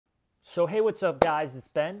So hey, what's up guys, it's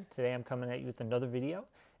Ben. Today I'm coming at you with another video,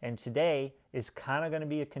 and today is kind of going to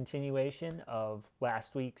be a continuation of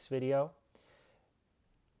last week's video,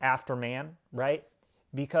 After Man, right?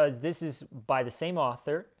 Because this is by the same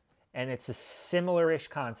author, and it's a similar-ish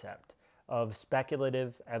concept of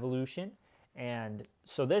speculative evolution. And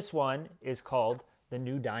so this one is called The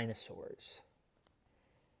New Dinosaurs.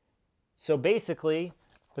 So basically,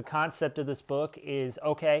 the concept of this book is,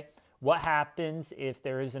 okay, what happens if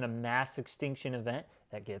there isn't a mass extinction event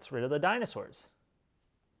that gets rid of the dinosaurs?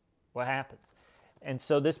 What happens? And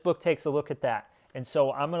so this book takes a look at that. And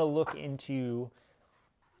so I'm going to look into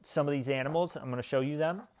some of these animals. I'm going to show you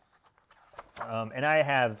them. And I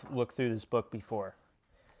have looked through this book before,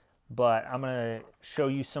 but I'm going to show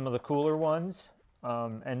you some of the cooler ones.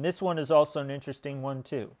 And this one is also an interesting one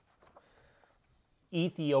too.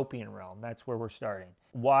 Ethiopian realm, that's where we're starting.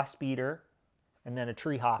 Wasp eater, and then a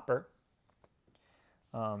tree hopper.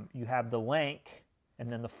 You have the lank,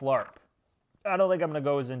 and then the flarp. I don't think I'm going to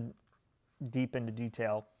go as deep into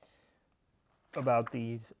detail about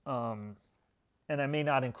these, and I may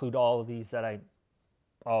not include all of these.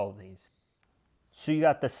 So you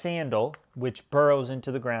got the sandal, which burrows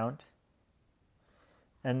into the ground,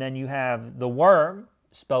 and then you have the worm,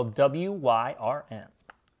 spelled W-Y-R-M.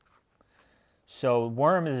 So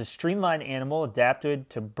worm is a streamlined animal adapted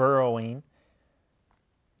to burrowing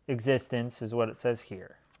existence, is what it says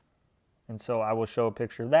here. And so I will show a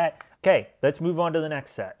picture of that. Okay, let's move on to the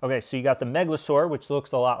next set. Okay, so you got the megalosaur, which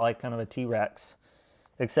looks a lot like kind of a T-Rex,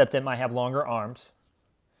 except it might have longer arms,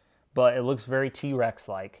 but it looks very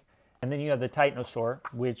T-Rex-like. And then you have the titanosaur,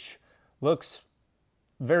 which looks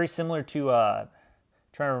very similar to,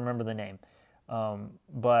 trying to remember the name,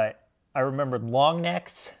 but I remembered long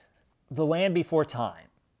necks. The Land Before Time,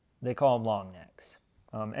 they call them long necks.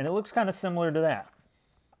 And it looks kind of similar to that.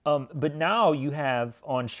 But now you have,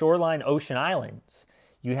 on shoreline ocean islands,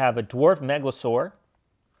 you have a dwarf megalosaur,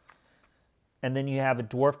 and then you have a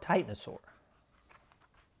dwarf titanosaur.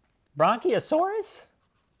 Bronchiosaurus?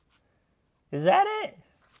 Is that it?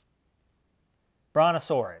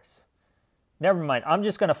 Brontosaurus. Never mind, I'm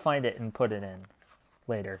just going to find it and put it in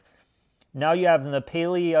later. Now you have in the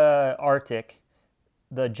Palearctic,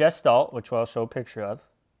 the gestalt, which I'll show a picture of.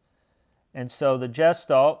 And so the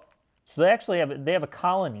gestalt, so they actually have a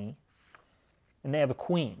colony, and they have a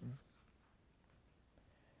queen.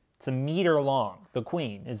 It's a meter long. The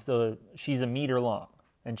queen is she's a meter long,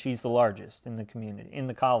 and she's the largest in the community, in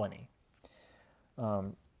the colony.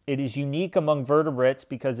 It is unique among vertebrates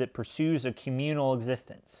because it pursues a communal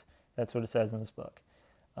existence. That's what it says in this book.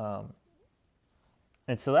 And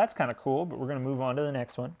so that's kind of cool, but we're going to move on to the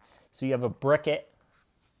next one. So you have a bricket,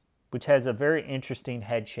 which has a very interesting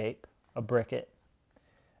head shape, a bricket.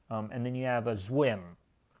 And then you have a zwim,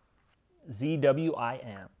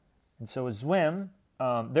 Z-W-I-M. And so a zwim,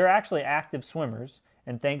 they're actually active swimmers,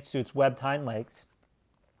 and thanks to its webbed hind legs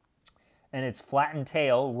and its flattened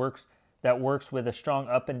tail works with a strong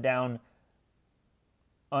up and down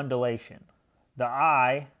undulation. The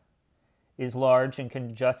eye is large and can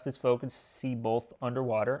adjust its focus to see both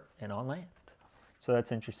underwater and on land. So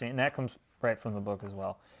that's interesting, and that comes right from the book as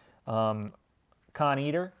well. Con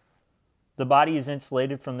eater, the body is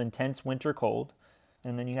insulated from the intense winter cold.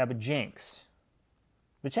 And then you have a jinx,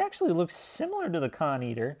 which actually looks similar to the con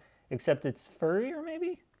eater, except it's furrier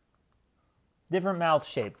maybe? Different mouth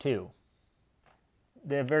shape too.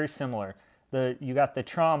 They're very similar. You got the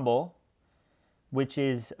tromble, which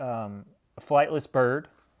is a flightless bird,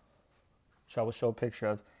 which I will show a picture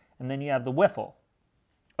of. And then you have the whiffle.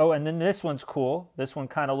 Oh, and then this one's cool. This one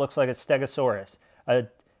kind of looks like a stegosaurus, a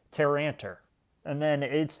pterantor. And then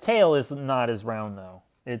its tail is not as round though.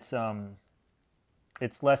 It's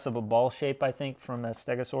less of a ball shape, I think, from a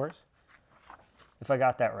stegosaurus, if I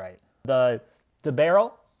got that right. The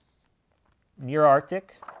barrel, near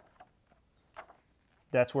Arctic.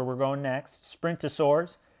 That's where we're going next.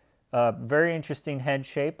 Sprintosaurs, very interesting head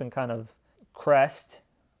shape and kind of crest.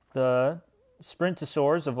 The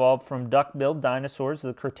Sprintosaurs evolved from duck-billed dinosaurs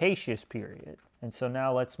of the Cretaceous period. And so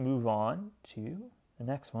now let's move on to the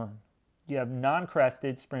next one. You have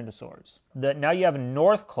non-crested sprintosaurs. Now you have a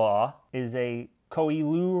north claw, is a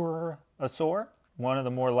coelurosaur, one of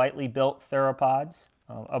the more lightly built theropods,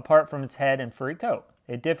 apart from its head and furry coat.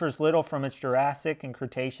 It differs little from its Jurassic and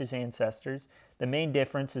Cretaceous ancestors. The main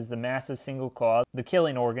difference is the massive single claw, the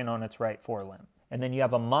killing organ on its right forelimb. And then you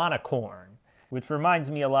have a monocorn, which reminds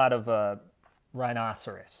me a lot of a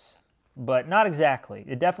rhinoceros, but not exactly.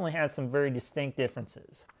 It definitely has some very distinct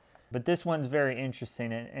differences. But this one's very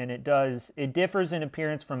interesting, and it differs in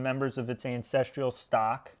appearance from members of its ancestral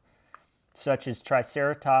stock, such as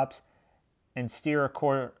Triceratops and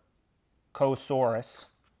Cosaurus.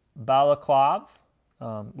 Balaclava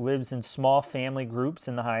lives in small family groups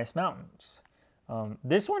in the highest mountains.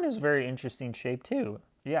 This one is very interesting shape too.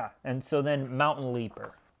 Yeah, and so then mountain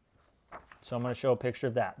leaper. So I'm going to show a picture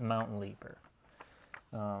of that, mountain leaper.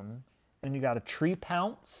 Then you got a tree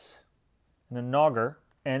pounce and a nauger,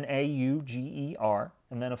 N-A-U-G-E-R,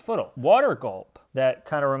 and then a footle. Water gulp. That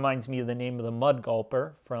kind of reminds me of the name of the mud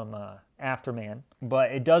gulper from Afterman,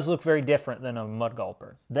 but it does look very different than a mud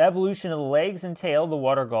gulper. The evolution of the legs and tail of the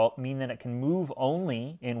water gulp mean that it can move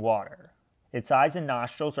only in water. Its eyes and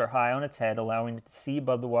nostrils are high on its head, allowing it to see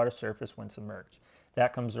above the water surface when submerged.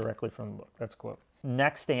 That comes directly from the book. That's a quote.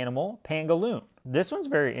 Next animal, pangolin. This one's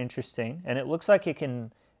very interesting, and it looks like it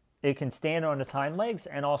can stand on its hind legs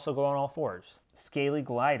and also go on all fours. Scaly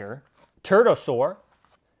glider. Turtlesaur.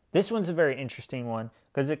 This one's a very interesting one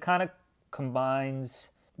because it kind of combines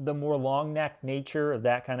the more long-necked nature of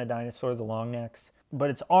that kind of dinosaur, the long necks, but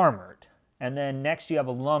it's armored. And then next you have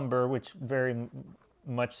a lumber, which very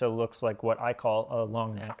much so looks like what I call a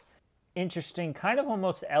long neck. Interesting, kind of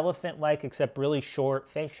almost elephant-like, except really short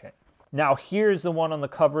face shape. Now here's the one on the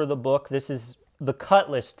cover of the book. This is the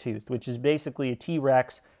cutlass tooth, which is basically a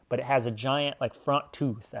T-Rex, but it has a giant like front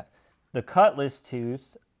tooth. The cutlass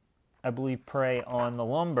tooth, I believe, prey on the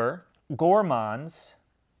lumber. Gourmands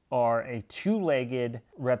are a two-legged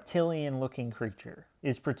reptilian-looking creature.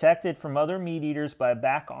 Is protected from other meat eaters by a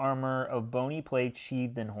back armor of bony plates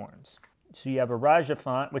sheathed in horns. So you have a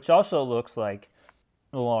rajafant, which also looks like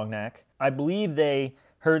a long neck. I believe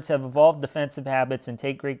herds have evolved defensive habits and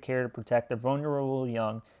take great care to protect their vulnerable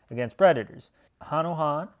young against predators.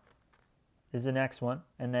 Hanuhan is the next one,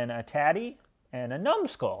 and then a tatty and a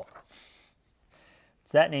numbskull.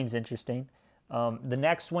 So that name's interesting. The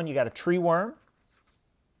next one, you got a tree worm,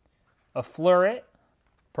 a fleuret,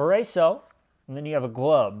 pareso, and then you have a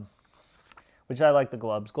glub, which I like the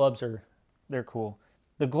glubs. They're cool.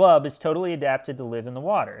 The glub is totally adapted to live in the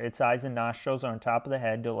water. Its eyes and nostrils are on top of the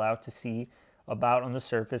head to allow it to see about on the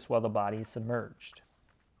surface while the body is submerged.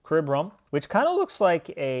 Cribrum, which kind of looks like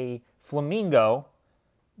a flamingo,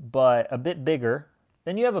 but a bit bigger.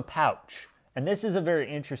 Then you have a pouch, and this is a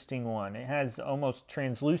very interesting one. It has almost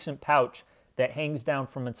translucent pouch that hangs down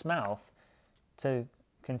from its mouth to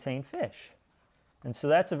contain fish. And so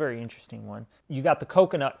that's a very interesting one. You got the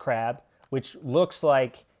coconut crab, which looks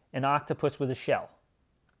like an octopus with a shell.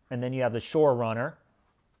 And then you have the shore runner.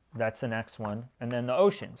 That's the next one. And then the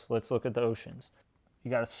oceans. Let's look at the oceans.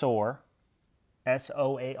 You got a soar,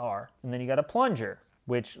 S-O-A-R. And then you got a plunger,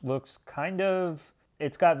 which looks kind of,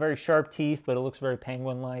 it's got very sharp teeth, but it looks very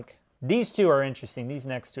penguin-like. These two are interesting. These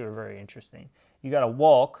next two are very interesting. You got a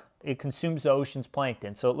whalk. It consumes the ocean's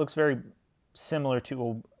plankton. So it looks very similar to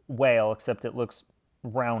a whale, except it looks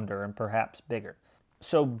rounder and perhaps bigger.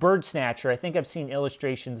 So bird snatcher, I think I've seen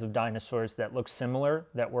illustrations of dinosaurs that look similar,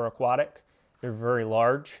 that were aquatic. They're very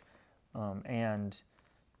large. And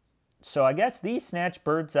so I guess these snatch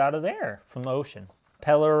birds out of there from the ocean.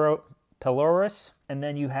 Pelorus, and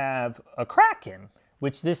then you have a kraken,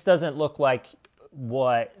 which this doesn't look like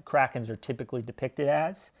what krakens are typically depicted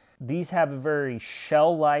as. These have a very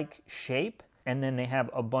shell-like shape, and then they have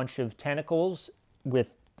a bunch of tentacles with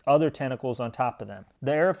other tentacles on top of them.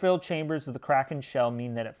 The air-filled chambers of the kraken shell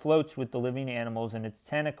mean that it floats with the living animals and its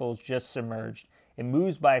tentacles just submerged. It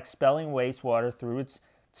moves by expelling wastewater through its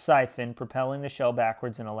siphon, propelling the shell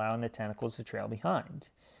backwards and allowing the tentacles to trail behind.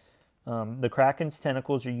 The kraken's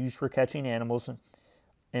tentacles are used for catching animals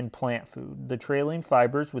and plant food. The trailing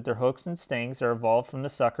fibers with their hooks and stings are evolved from the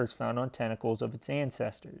suckers found on tentacles of its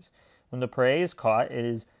ancestors. When the prey is caught, it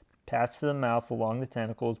is passed to the mouth along the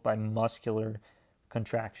tentacles by muscular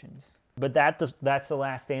contractions. But that's the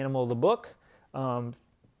last animal of the book. I'm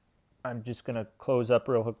just going to close up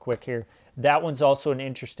real quick here. That one's also an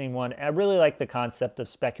interesting one. I really like the concept of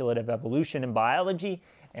speculative evolution in biology.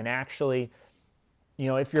 And actually, you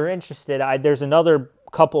know, if you're interested, there's another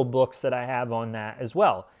couple books that I have on that as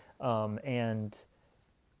well. And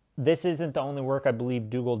this isn't the only work I believe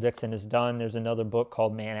Dougal Dixon has done. There's another book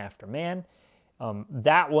called Man After Man.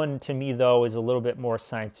 That one, to me, though, is a little bit more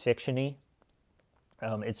science fiction-y.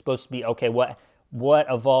 It's supposed to be, okay, what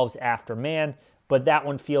evolves after man, but that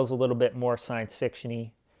one feels a little bit more science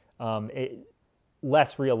fiction-y,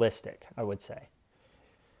 less realistic, I would say.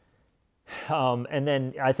 And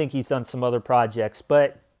then I think he's done some other projects,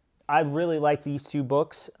 but I really like these two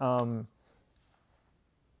books, and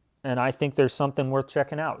I think there's something worth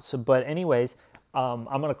checking out. So, but anyways, I'm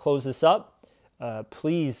going to close this up.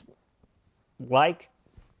 Please like,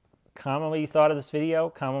 comment what you thought of this video,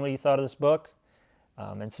 comment what you thought of this book.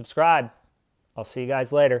 And subscribe. I'll see you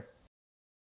guys later.